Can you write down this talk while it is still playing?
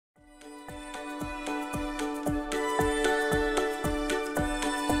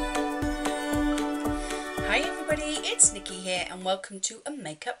everybody, it's Nikki here and welcome to a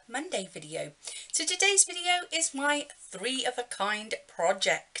Makeup Monday video. So today's video is my 3 of a kind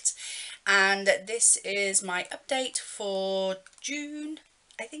project, and this is my update for June,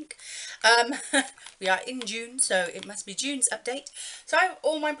 I think. We are in June, so it must be June's update. So I have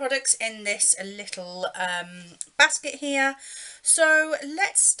all my products in this little basket here. So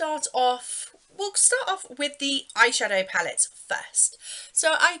let's start off. We'll start off with the eyeshadow palettes first.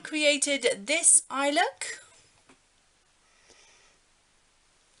 So I created this eye look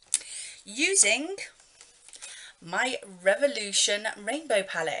using my Revolution Rainbow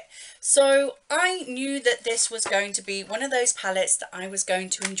palette. So I knew that this was going to be one of those palettes that I was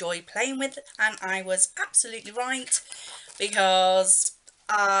going to enjoy playing with, and I was absolutely right, because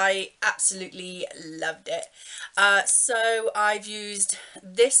I absolutely loved it. So I've used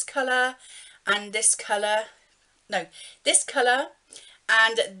this colour and this colour, no, this colour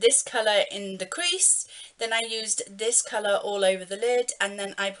and this colour in the crease. Then I used this colour all over the lid, and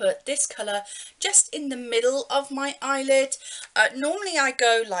then I put this colour just in the middle of my eyelid. Normally I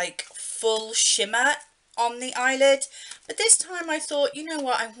go like full shimmer on the eyelid, but this time I thought, you know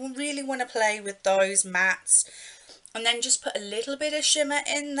what, I really want to play with those mattes and then just put a little bit of shimmer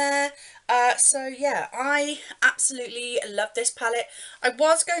in there. So yeah, I absolutely love this palette. I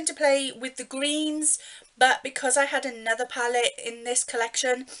was going to play with the greens, but because I had another palette in this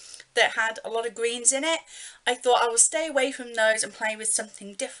collection that had a lot of greens in it, I thought I would stay away from those and play with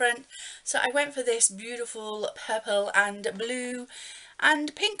something different. So I went for this beautiful purple and blue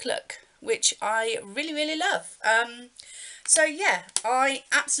and pink look, which I really love. So yeah, I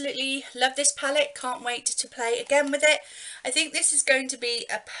absolutely love this palette. Can't wait to play again with it. I think this is going to be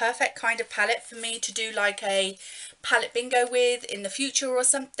a perfect kind of palette for me to do like a palette bingo with in the future or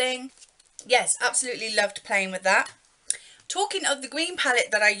something. Yes, absolutely loved playing with that. Talking of the green palette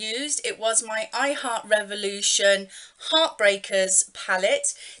that I used, it was my I Heart Revolution Heartbreakers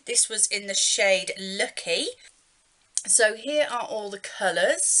palette. This was in the shade Lucky. So here are all the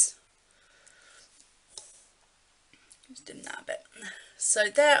colours. Just dim that a bit. So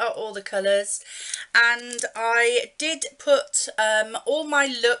there are all the colours, and I did put all my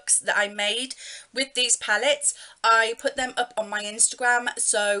looks that I made with these palettes, I put them up on my Instagram.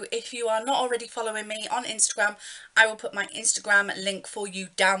 So if you are not already following me on Instagram, I will put my Instagram link for you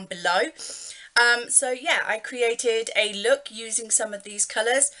down below. So yeah, I created a look using some of these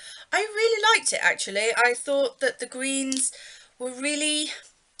colours. I really liked it actually. I thought that the greens were really...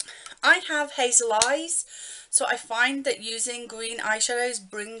 I have hazel eyes, so I find that using green eyeshadows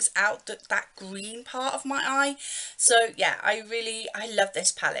brings out that green part of my eye. So yeah, I love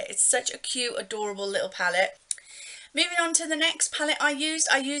this palette. It's such a cute, adorable little palette. Moving on to the next palette I used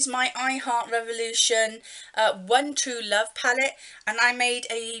my I Heart Revolution One True Love palette, and I made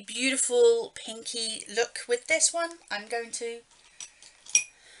a beautiful pinky look with this one. I'm going to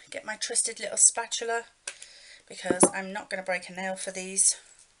get my trusted little spatula because I'm not going to break a nail for these.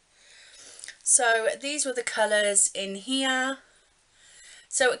 So these were the colours in here.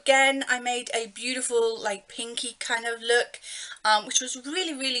 So again, I made a beautiful like pinky kind of look, which was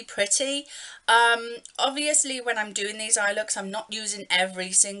really pretty. Obviously when I'm doing these eye looks, I'm not using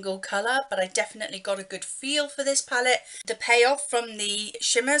every single colour, but I definitely got a good feel for this palette. The payoff from the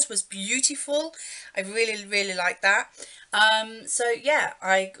shimmers was beautiful. I really like that. So yeah,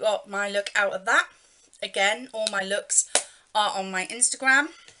 I got my look out of that. Again, all my looks are on my Instagram.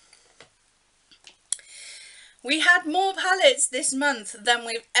 We had more palettes this month than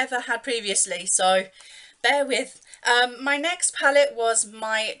we've ever had previously, so bear with. My next palette was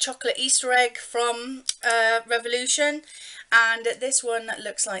my Chocolate Easter Egg from Revolution, and this one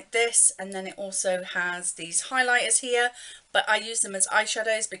looks like this, and then it also has these highlighters here, but I use them as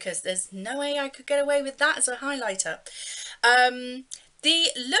eyeshadows because there's no way I could get away with that as a highlighter. The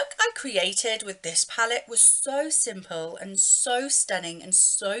look I created with this palette was so simple and so stunning and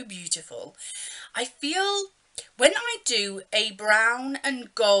so beautiful. I feel when I do a brown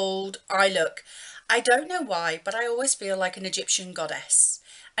and gold eye look, I don't know why, but I always feel like an Egyptian goddess.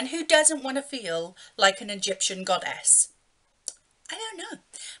 And who doesn't want to feel like an Egyptian goddess? I don't know.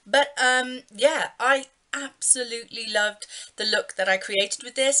 But yeah, I absolutely loved the look that I created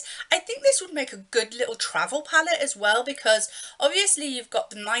with this. I think this would make a good little travel palette as well, because obviously you've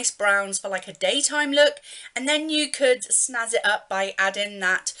got the nice browns for like a daytime look, and then you could snazz it up by adding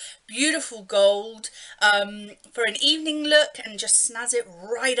that beautiful gold for an evening look and just snazz it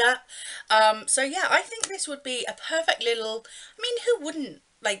right up. So yeah, I think this would be a perfect little, I mean, who wouldn't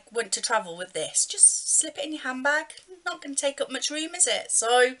like want to travel with this? Just slip it in your handbag. Not going to take up much room, is it?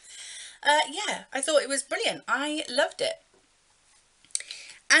 So yeah, I thought it was brilliant. I loved it.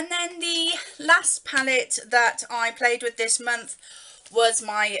 And then the last palette that I played with this month was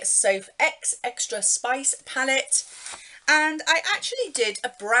my Soph X Extra Spice palette. And I actually did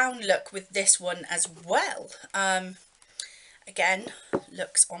a brown look with this one as well. Again,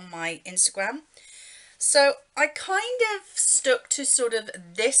 looks on my Instagram. So I kind of stuck to sort of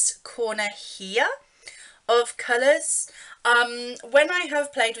this corner here of colours. When I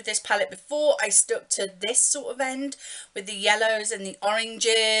have played with this palette before, I stuck to this sort of end with the yellows and the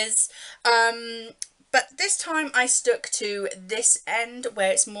oranges. But this time I stuck to this end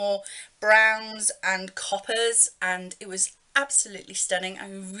where it's more browns and coppers, and it was absolutely stunning. I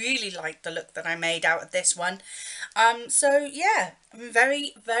really liked the look that I made out of this one. So yeah, I'm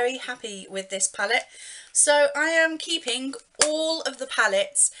very, very happy with this palette. So I am keeping all of the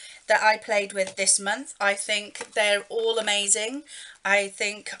palettes that I played with this month. I think they're all amazing. I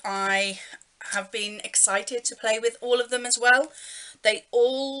think I have been excited to play with all of them as well. They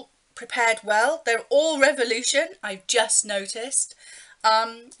all prepared well. They're all Revolution, I've just noticed.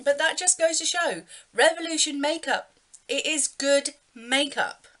 But that just goes to show, Revolution makeup, it is good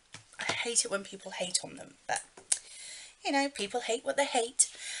makeup. I hate it when people hate on them, but you know, people hate what they hate.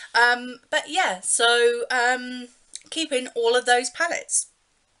 But yeah, so keeping all of those palettes.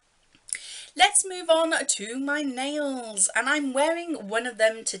 Let's move on to my nails, and I'm wearing one of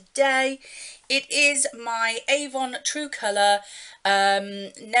them today. It is my Avon True Colour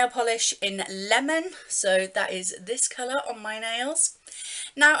nail polish in lemon, so that is this colour on my nails.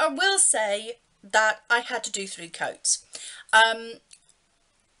 Now I will say that I had to do 3 coats.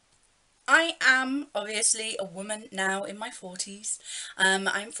 I am obviously a woman now in my 40s.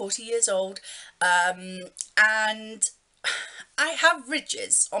 I'm 40 years old, and I have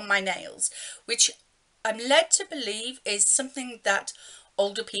ridges on my nails, which I'm led to believe is something that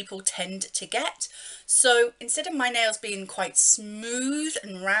older people tend to get. So instead of my nails being quite smooth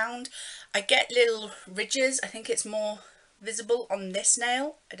and round, I get little ridges. I think it's more visible on this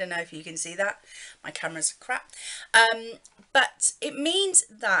nail. I don't know if you can see that. My camera's crap. But it means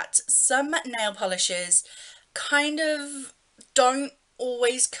that some nail polishes kind of don't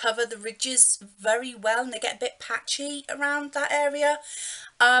always cover the ridges very well, and they get a bit patchy around that area.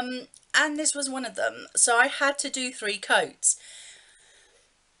 And this was one of them. So I had to do 3 coats.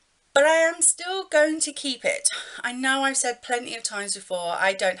 But I am still going to keep it. I know I've said plenty of times before,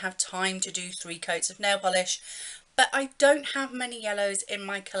 I don't have time to do 3 coats of nail polish, but I don't have many yellows in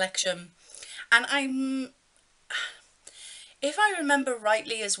my collection. And if I remember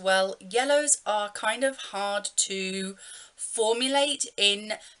rightly as well, yellows are kind of hard to formulate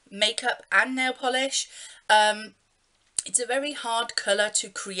in makeup and nail polish. It's a very hard colour to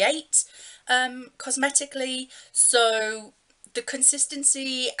create cosmetically, so the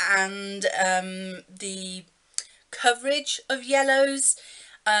consistency and the coverage of yellows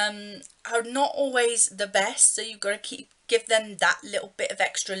are not always the best, so you've got to give them that little bit of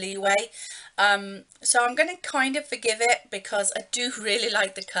extra leeway. So I'm going to kind of forgive it because I do really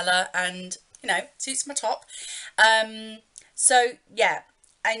like the colour, and you know, it suits my top. So yeah,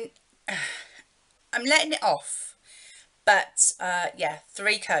 I'm letting it off, but yeah,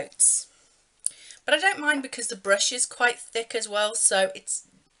 3 coats. But I don't mind because the brush is quite thick as well, so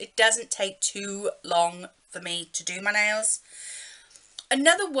it doesn't take too long for me to do my nails.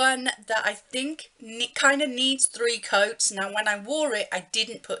 Another one that I think kind of needs 3 coats. Now when I wore it, I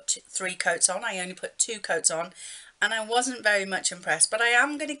didn't put 3 coats on, I only put 2 coats on, and I wasn't very much impressed. But I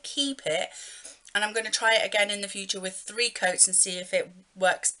am going to keep it, and I'm going to try it again in the future with 3 coats and see if it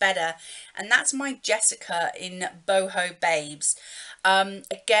works better. And that's my Jessica in Boho Babes.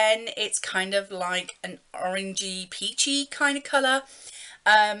 Again, it's kind of like an orangey peachy kind of colour.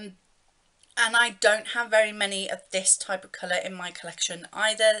 And I don't have very many of this type of colour in my collection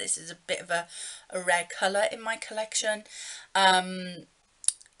either. This is a bit of a rare colour in my collection.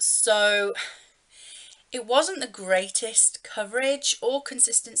 So it wasn't the greatest coverage or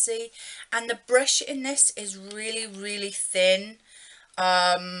consistency, and the brush in this is really, really thin.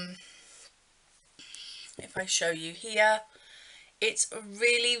 If I show you here, it's a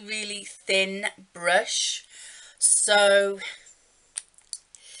really, really thin brush. So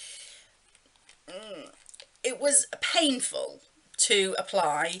it was painful to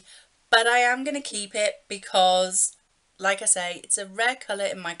apply, but I am going to keep it because, like I say, it's a rare colour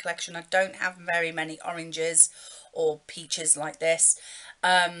in my collection. I don't have very many oranges or peaches like this.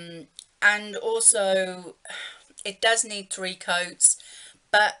 And also it does need 3 coats,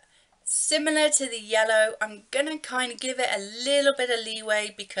 but similar to the yellow, I'm going to kind of give it a little bit of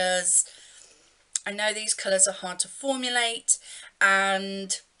leeway because I know these colours are hard to formulate,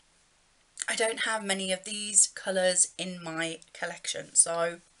 and I don't have many of these colours in my collection,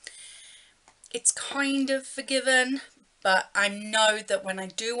 so it's kind of forgiven, but I know that when I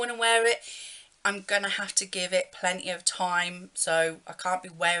do want to wear it, I'm gonna have to give it plenty of time, so I can't be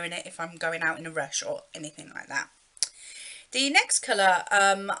wearing it if I'm going out in a rush or anything like that. The next colour,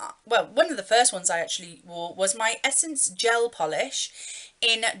 well, one of the first ones I actually wore was my Essence Gel Polish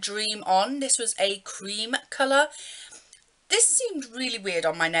in Dream On. This was a cream colour. This seemed really weird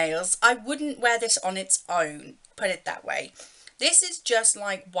on my nails. I wouldn't wear this on its own, put it that way. This is just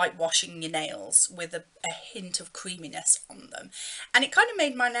like whitewashing your nails with a hint of creaminess on them. And it kind of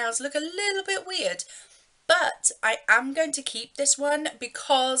made my nails look a little bit weird. But I am going to keep this one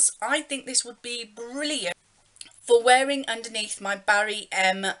because I think this would be brilliant for wearing underneath my Barry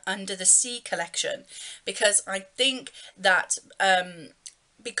M Under the Sea collection, because I think that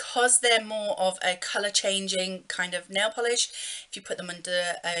because they're more of a colour changing kind of nail polish, if you put them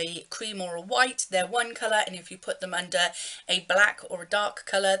under a cream or a white, they're one colour, and if you put them under a black or a dark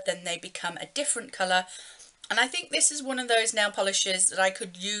colour, then they become a different colour. And I think this is one of those nail polishes that I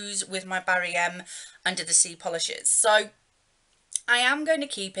could use with my Barry M Under the Sea polishes. So I am going to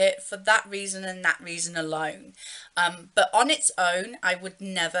keep it for that reason and that reason alone. But on its own, I would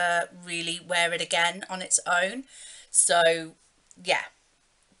never really wear it again on its own. So yeah,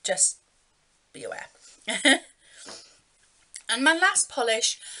 just be aware. And my last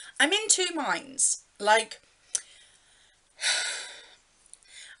polish, I'm in two minds. Like,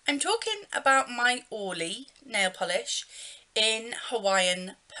 I'm talking about my Orly nail polish in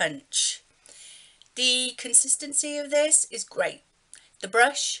Hawaiian Punch. The consistency of this is great. The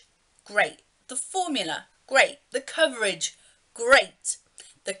brush, great. The formula, great. The coverage, great.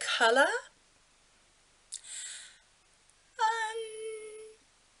 The colour,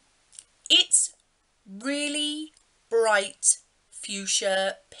 it's really bright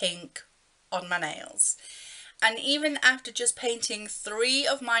fuchsia pink on my nails. And even after just painting 3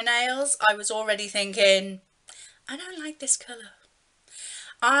 of my nails, I was already thinking, I don't like this colour.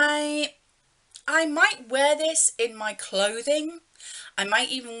 I might wear this in my clothing. I might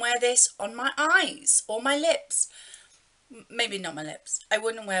even wear this on my eyes or my lips. Maybe not my lips. I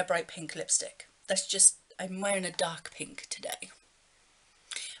wouldn't wear a bright pink lipstick. That's just, I'm wearing a dark pink today.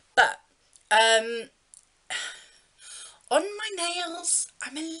 But on my nails,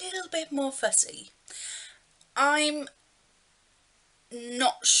 I'm a little bit more fussy. I'm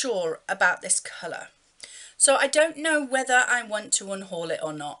not sure about this colour. So I don't know whether I want to unhaul it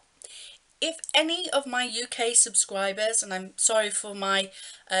or not. If any of my UK subscribers, and I'm sorry for my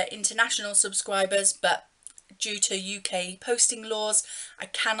international subscribers, but due to UK posting laws, I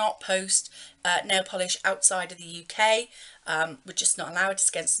cannot post nail polish outside of the UK. We're just not allowed, it's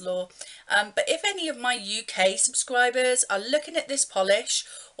against the law. But if any of my UK subscribers are looking at this polish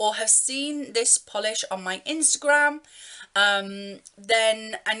or have seen this polish on my Instagram,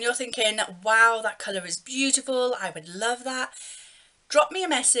 then, and you're thinking, wow, that colour is beautiful, I would love that, drop me a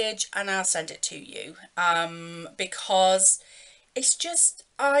message and I'll send it to you, because it's just,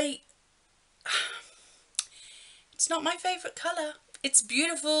 it's not my favourite colour. It's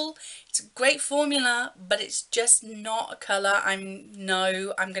beautiful, it's a great formula, but it's just not a colour I'm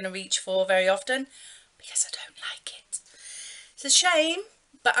going to reach for very often because I don't like it. It's a shame,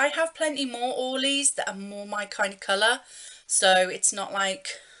 but I have plenty more Orleys that are more my kind of colour, so it's not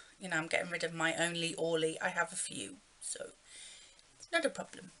like, you know, I'm getting rid of my only Orly. I have a few, so not a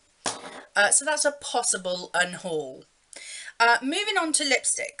problem. So that's a possible unhaul. Moving on to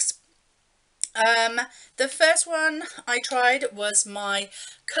lipsticks. The first one I tried was my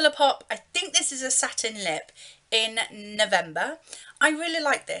Colourpop, I think this is a satin lip, in November. I really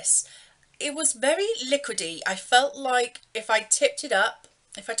like this. It was very liquidy. I felt like if I tipped it up,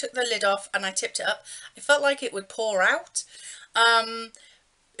 if I took the lid off and I tipped it up, I felt like it would pour out.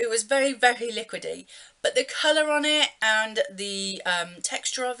 It was very, very liquidy, but the colour on it and the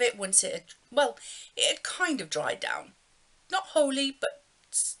texture of it, once it had, well, it had kind of dried down. Not wholly, but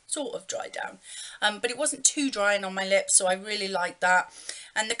sort of dried down. But it wasn't too drying on my lips, so I really liked that.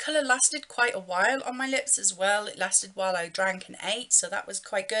 And the colour lasted quite a while on my lips as well. It lasted while I drank and ate, so that was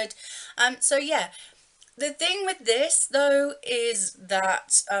quite good. So yeah. The thing with this though is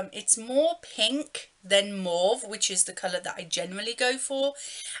that it's more pink than mauve, which is the colour that I generally go for,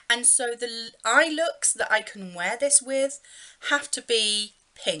 and so the eye looks that I can wear this with have to be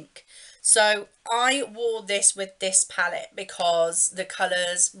pink. So I wore this with this palette because the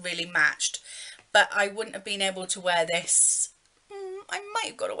colours really matched, but I wouldn't have been able to wear this. I might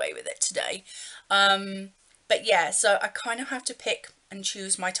have got away with it today, but yeah, so I kind of have to pick and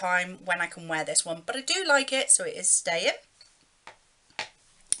choose my time when I can wear this one, but I do like it, so it is staying.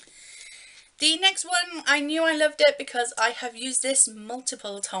 The next one, I knew I loved it because I have used this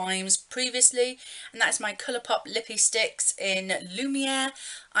multiple times previously, and that is my Colourpop Lippy Sticks in Lumiere.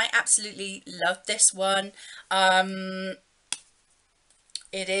 I absolutely love this one. It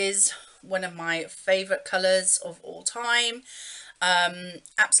is one of my favourite colours of all time.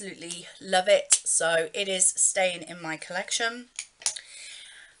 Absolutely love it, so it is staying in my collection.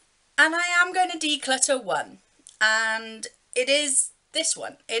 And I am going to declutter one, and it is this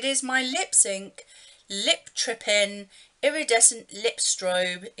one. It is my Lip Sync Lip Tripping Iridescent Lip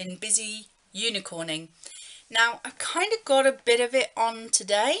Strobe in Busy Unicorning. Now, I kind of got a bit of it on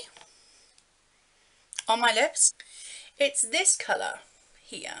today on my lips. It's this colour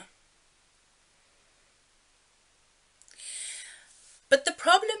here. But the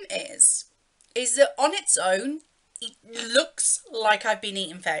problem is that on its own, it looks like I've been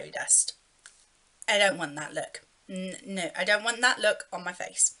eating fairy dust. I don't want that look. No, I don't want that look on my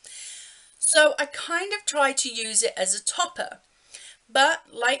face. So I kind of tried to use it as a topper. But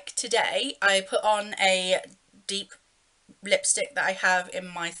like today, I put on a deep lipstick that I have in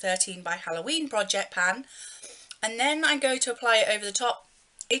my 13 by Halloween project pan. And then I go to apply it over the top.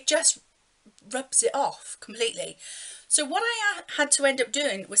 It just rubs it off completely. So what I had to end up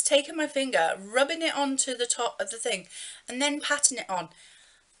doing was taking my finger, rubbing it onto the top of the thing, and then patting it on.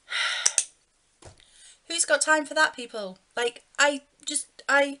 Who's got time for that, people? Like,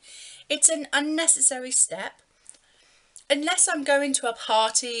 it's an unnecessary step. Unless I'm going to a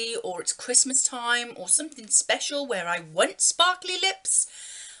party or it's Christmas time or something special where I want sparkly lips,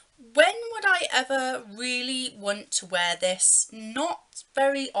 when would I ever really want to wear this? Not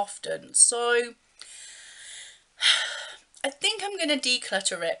very often. So I think I'm going to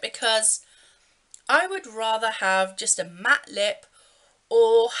declutter it because I would rather have just a matte lip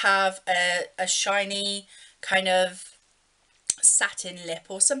or have a shiny kind of satin lip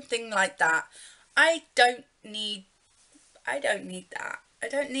or something like that. I don't need that. I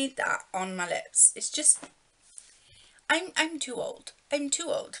don't need that on my lips. It's just, I'm too old. I'm too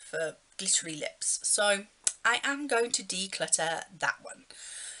old for glittery lips. So I am going to declutter that one.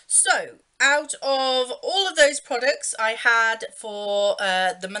 So out of all of those products I had for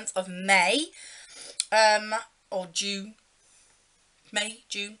the month of May, or June,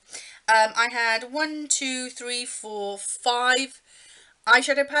 June, I had 5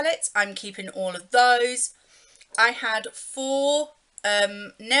 eyeshadow palettes. I'm keeping all of those. I had 4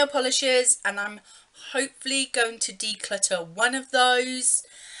 nail polishes, and I'm hopefully going to declutter one of those,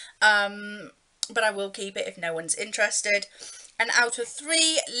 but I will keep it if no one's interested. And out of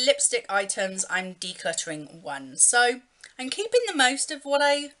 3 lipstick items, I'm decluttering 1. So I'm keeping the most of what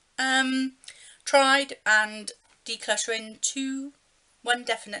I tried and decluttering 2, 1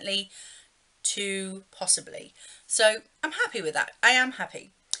 definitely, 2 possibly. So I'm happy with that. I am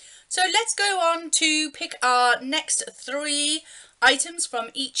happy. So let's go on to pick our next 3 items from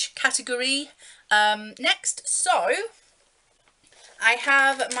each category next. So I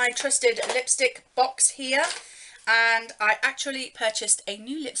have my trusted lipstick box here, and I actually purchased a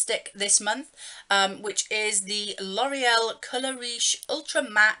new lipstick this month, which is the L'Oreal Colour Riche Ultra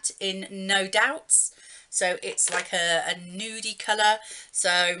Matte in No Doubts. So it's like a nudie colour.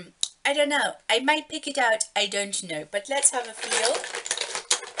 So I don't know. I might pick it out. I don't know. But let's have a feel.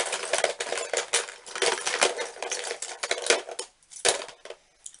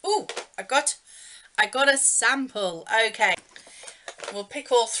 Ooh, I got a sample. Okay. We'll pick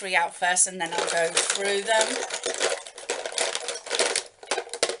all 3 out first and then I'll go through them.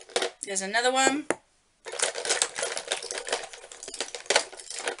 There's another one.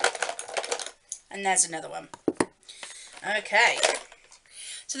 And there's another one. Okay.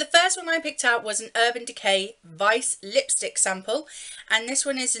 So the first one I picked out was an Urban Decay Vice lipstick sample. And this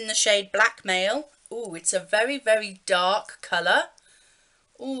one is in the shade Blackmail. Ooh, it's a very, very dark colour.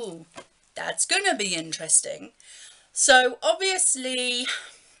 Ooh, that's going to be interesting. So obviously,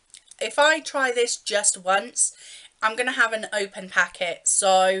 if I try this just once, I'm going to have an open packet.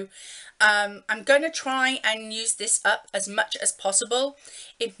 So I'm going to try and use this up as much as possible.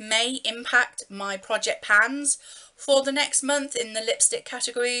 It may impact my project pans for the next month in the lipstick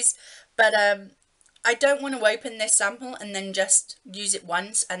categories, but I don't want to open this sample and then just use it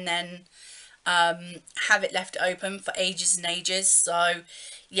once and then have it left open for ages and ages. So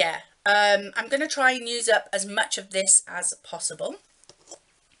yeah, I'm going to try and use up as much of this as possible.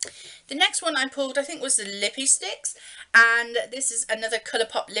 The next one I pulled, I think, was the Lippy Sticks, and this is another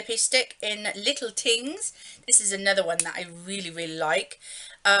Colourpop Lippy Stick in Little Tings. This is another one that I really, really like.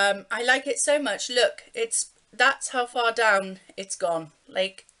 I like it so much. Look, that's how far down it's gone.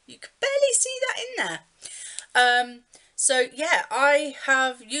 Like, you could barely see that in there. So yeah, I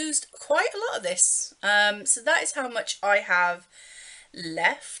have used quite a lot of this. So that is how much I have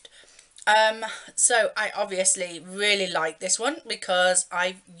left. So I obviously really like this one because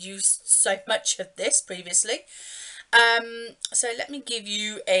I've used so much of this previously. So let me give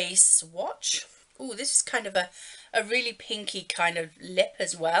you a swatch. Oh, this is kind of a really pinky kind of lip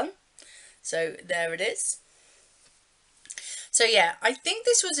as well. So there it is. So yeah, I think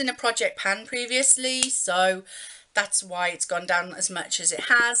this was in a project pan previously, so that's why it's gone down as much as it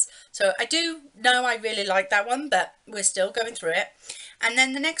has. So I do know I really like that one, but we're still going through it. And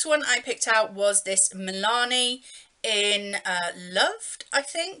then the next one I picked out was this Milani in Loved, I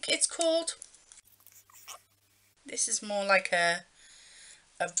think it's called. This is more like a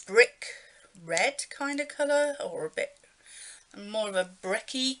brick red kind of colour, or a bit more of a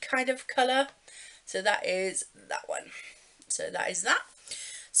bricky kind of colour. So that is that one. So that is that.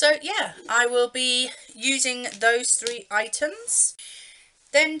 So yeah, I will be using those 3 items.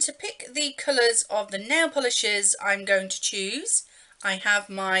 Then to pick the colours of the nail polishes I'm going to choose, I have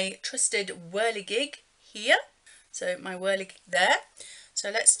my trusted whirligig here. So my whirligig there. So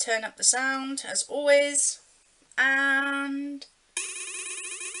let's turn up the sound as always. And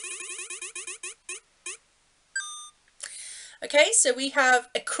okay, so we have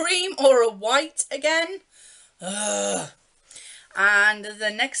a cream or a white again. Ugh. And the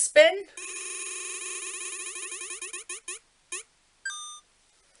next spin.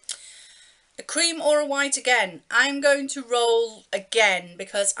 A cream or a white again. I'm going to roll again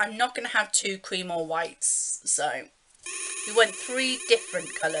because I'm not going to have 2 cream or whites. So we want 3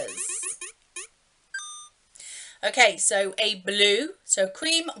 different colours. Okay, so a blue. So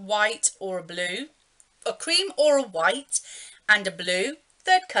cream, white or a blue. A cream or a white and a blue.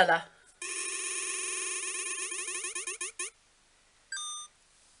 3rd colour.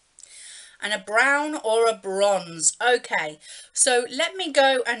 And a brown or a bronze. Okay, so let me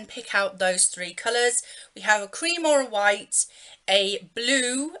go and pick out those 3 colours. We have a cream or a white, a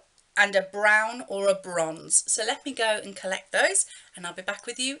blue and a brown or a bronze. So let me go and collect those and I'll be back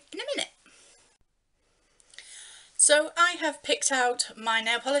with you in a minute. So I have picked out my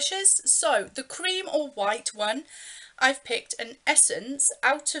nail polishes. So the cream or white one, I've picked an Essence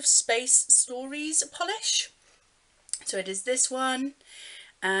Out of Space Stories polish. So it is this one,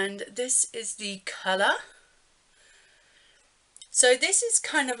 and this is the colour. So this is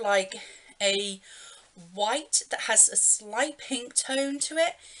kind of like a white that has a slight pink tone to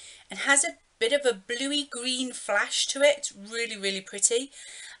it and has a bit of a bluey green flash to it. It's really, really pretty.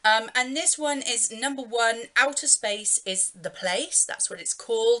 And this one is number 1, Outer Space is the Place. That's what it's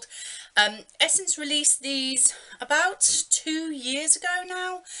called. Essence released these about 2 years ago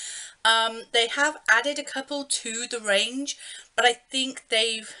now. They have added a couple to the range, but I think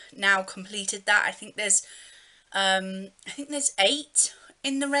they've now completed that. I think there's 8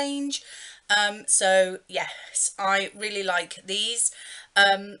 in the range. So yes, I really like these.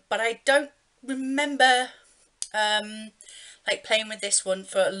 But I don't remember like playing with this one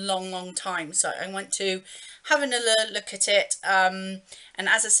for a long time, so I went to have another look at it. And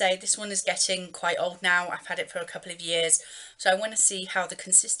as I say, this one is getting quite old now. I've had it for a couple of years, so I want to see how the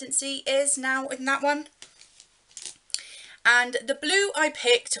consistency is now in that one. And the blue I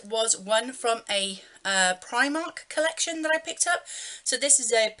picked was one from a Primark collection that I picked up. So this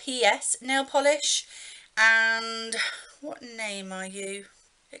is a PS nail polish. And what name are you?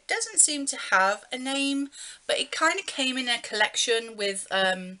 It doesn't seem to have a name, but it kind of came in a collection with,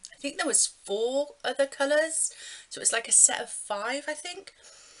 I think there was 4 other colours. So it's like a set of 5, I think.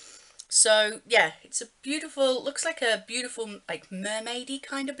 So yeah, it's a beautiful, looks like a beautiful like mermaidy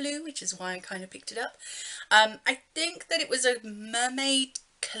kind of blue, which is why I kind of picked it up. I think that it was a mermaid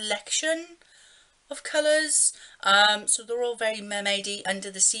collection of colours, so they're all very mermaidy,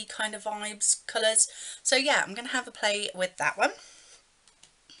 under the sea kind of vibes colours. So yeah, I'm going to have a play with that one.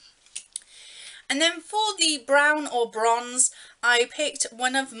 And then for the brown or bronze, I picked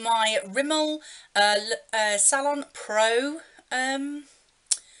one of my Rimmel Salon Pro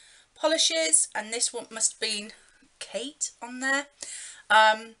polishes, and this one must have been Kate on there.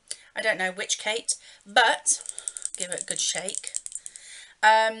 I don't know which Kate, but give it a good shake.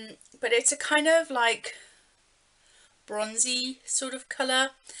 But it's a kind of like bronzy sort of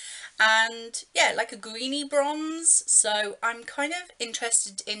colour, and yeah, like a greeny bronze. So I'm kind of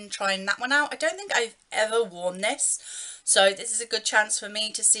interested in trying that one out. I don't think I've ever worn this, so this is a good chance for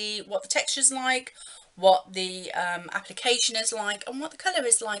me to see what the texture's like, what the application is like, and what the colour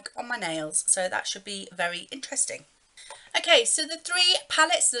is like on my nails. So that should be very interesting. Okay, so the 3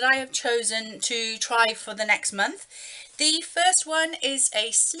 palettes that I have chosen to try for the next month. The first one is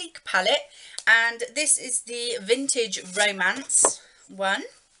a sleek palette, and this is the Vintage Romance one.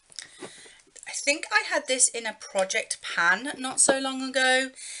 I think I had this in a project pan not so long ago,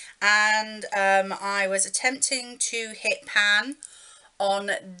 and I was attempting to hit pan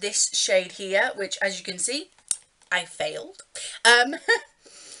on this shade here, which, as you can see, I failed.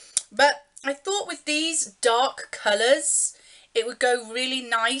 But I thought with these dark colours it would go really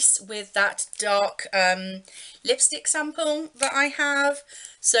nice with that dark lipstick sample that I have.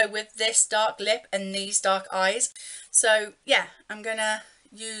 So with this dark lip and these dark eyes. So yeah, I'm gonna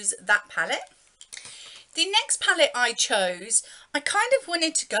use that palette. The next palette I chose, I kind of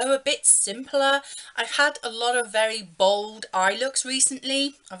wanted to go a bit simpler. I've had a lot of very bold eye looks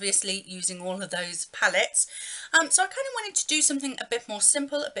recently, obviously using all of those palettes. So I kind of wanted to do something a bit more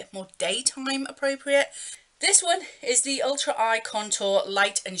simple, a bit more daytime appropriate. This one is the Ultra Eye Contour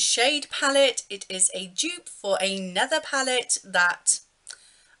Light and Shade palette. It is a dupe for another palette that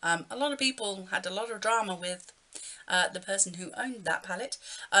a lot of people had a lot of drama with. The person who owned that palette.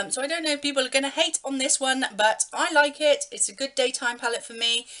 So I don't know if people are going to hate on this one, but I like it. It's a good daytime palette for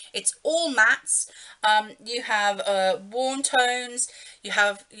me. It's all mattes. You have warm tones, you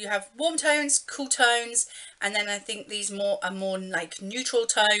have warm tones, cool tones, and then I think these are more like neutral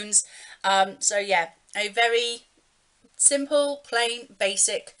tones. So yeah, a very simple, plain,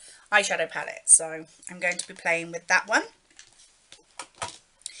 basic eyeshadow palette. So I'm going to be playing with that one.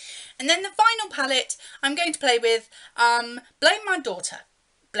 And then the final palette I'm going to play with, Blame My Daughter.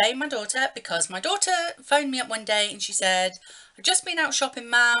 Blame My Daughter because my daughter phoned me up one day and she said, I've just been out shopping,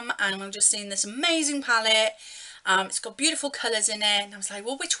 mum, and I've just seen this amazing palette. It's got beautiful colours in it. And I was like,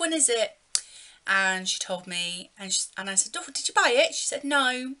 well, which one is it? And she told me, and I said, oh, did you buy it? She said,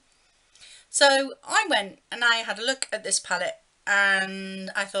 no. So I went and I had a look at this palette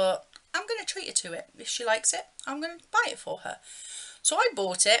and I thought, I'm going to treat her to it. If she likes it, I'm going to buy it for her. So I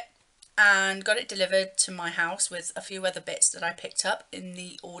bought it and got it delivered to my house with a few other bits that I picked up in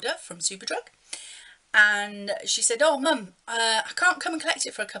the order from Superdrug. And she said, oh mum, I can't come and collect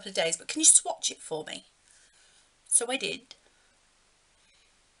it for a couple of days, but can you swatch it for me? So I did,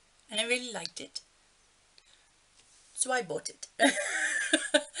 and I really liked it, so I bought it.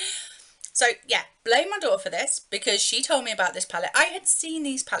 So yeah, blame my daughter for this because she told me about this palette. I had seen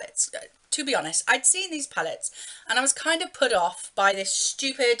these palettes, to be honest. I'd seen these palettes and I was kind of put off by this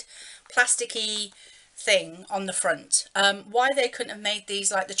stupid plasticky thing on the front. Why they couldn't have made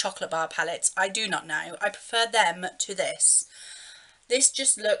these like the chocolate bar palettes, I do not know. I prefer them to this. This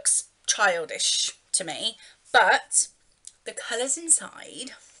just looks childish to me, but the colours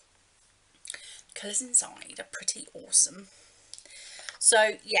inside are pretty awesome.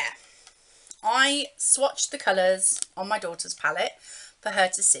 So yeah, I swatched the colours on my daughter's palette for her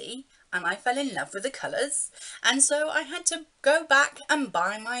to see, and I fell in love with the colours, and so I had to go back and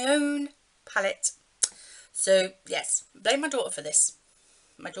buy my own palette. So yes, blame my daughter for this.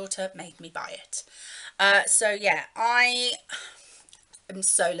 My daughter made me buy it. So yeah, I am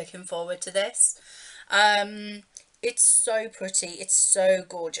so looking forward to this. It's so pretty, it's so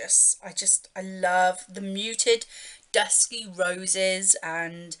gorgeous. I love the muted dusky roses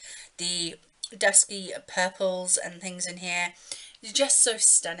and the dusky purples and things in here. It's just so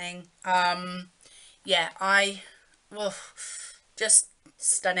stunning. Yeah, just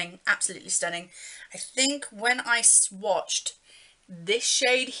stunning, absolutely stunning. I think when I swatched this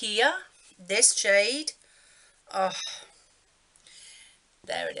shade here, this shade, oh,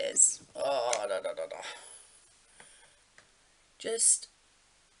 there it is. Oh, just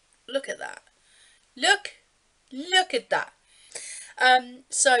look at that. Look at that.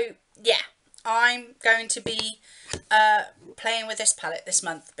 So yeah, I'm going to be playing with this palette this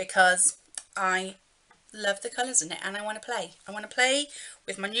month because I love the colours in it and I want to play. I want to play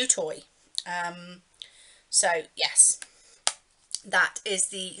with my new toy. So yes, that is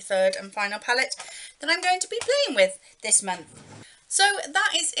the third and final palette that I'm going to be playing with this month. So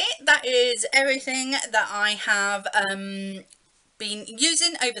that is it. That is everything that I have been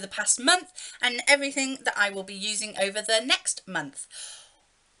using over the past month and everything that I will be using over the next month.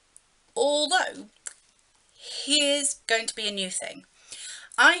 Although, here's going to be a new thing.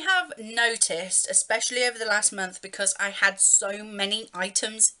 I have noticed, especially over the last month, because I had so many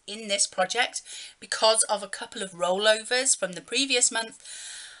items in this project because of a couple of rollovers from the previous month,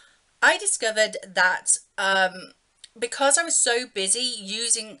 I discovered that because I was so busy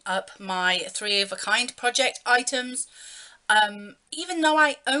using up my 3 of a kind project items, even though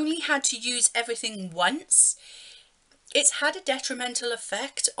I only had to use everything once, it's had a detrimental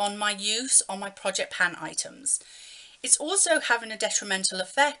effect on my use on my project pan items. it's also having a detrimental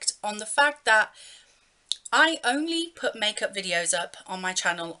effect on the fact that I only put makeup videos up on my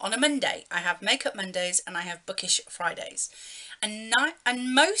channel on a Monday. I have Makeup Mondays and I have Bookish Fridays. And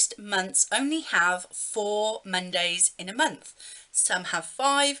most months only have 4 Mondays in a month. Some have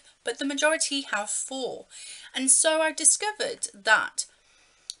 5, but the majority have 4. And so I discovered that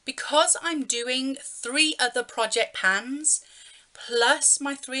because I'm doing 3 other project pans, plus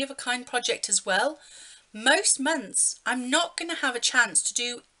my 3 of a kind project as well, most months I'm not going to have a chance to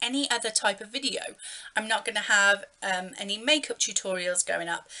do any other type of video. I'm not going to have any makeup tutorials going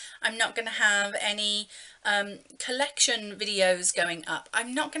up. I'm not going to have any collection videos going up.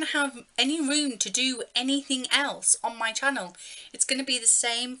 I'm not going to have any room to do anything else on my channel. It's going to be the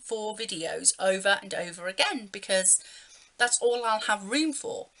same 4 videos over and over again because that's all I'll have room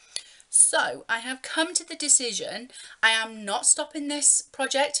for. So I have come to the decision, I am not stopping this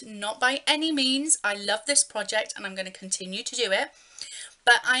project, not by any means. I love this project and I'm going to continue to do it,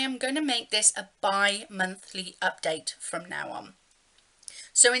 but I am going to make this a bi-monthly update from now on.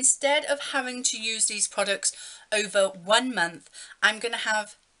 So instead of having to use these products over 1 month, I'm going to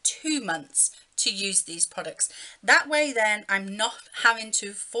have 2 months to use these products. That way then I'm not having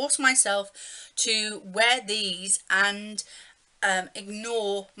to force myself to wear these and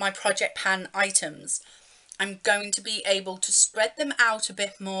ignore my project pan items. I'm going to be able to spread them out a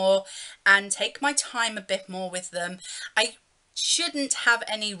bit more and take my time a bit more with them. I shouldn't have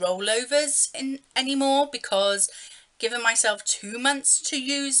any rollovers in anymore because giving myself 2 months to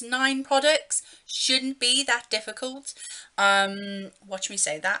use 9 products shouldn't be that difficult. Watch me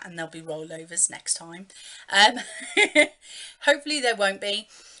say that and there'll be rollovers next time. Hopefully there won't be.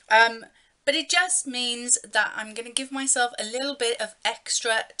 But it just means that I'm going to give myself a little bit of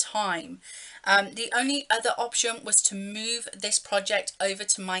extra time. The only other option was to move this project over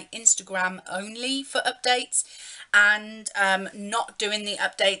to my Instagram only for updates and not doing the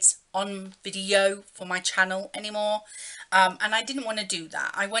updates on video for my channel anymore. And I didn't want to do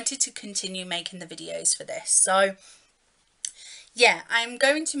that. I wanted to continue making the videos for this. So yeah, I'm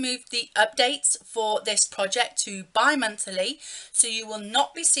going to move the updates for this project to bi-monthly, so you will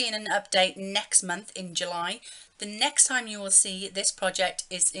not be seeing an update next month in July. The next time you will see this project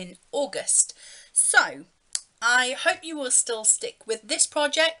is in August. So I hope you will still stick with this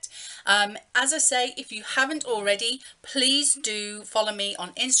project. As I say, if you haven't already, please do follow me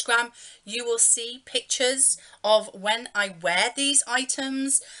on Instagram. You will see pictures of when I wear these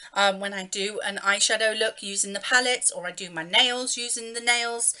items, when I do an eyeshadow look using the palettes, or I do my nails using the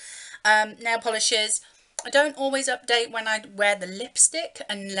nail polishes. I don't always update when I wear the lipstick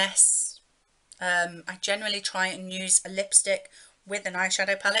unless I generally try and use a lipstick with an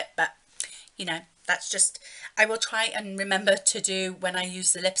eyeshadow palette, but you know, that's just, I will try and remember to do when I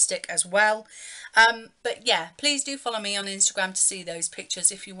use the lipstick as well. But yeah, please do follow me on Instagram to see those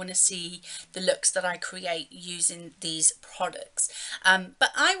pictures if you want to see the looks that I create using these products.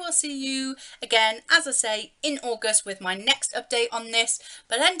 But I will see you again, as I say, in August with my next update on this.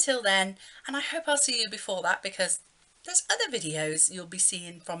 But until then, and I hope I'll see you before that because there's other videos you'll be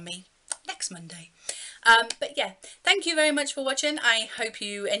seeing from me next Monday. But yeah, thank you very much for watching. I hope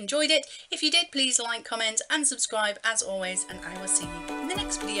you enjoyed it. If you did, please like, comment and subscribe as always, and I will see you in the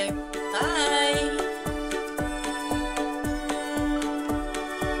next video. Bye!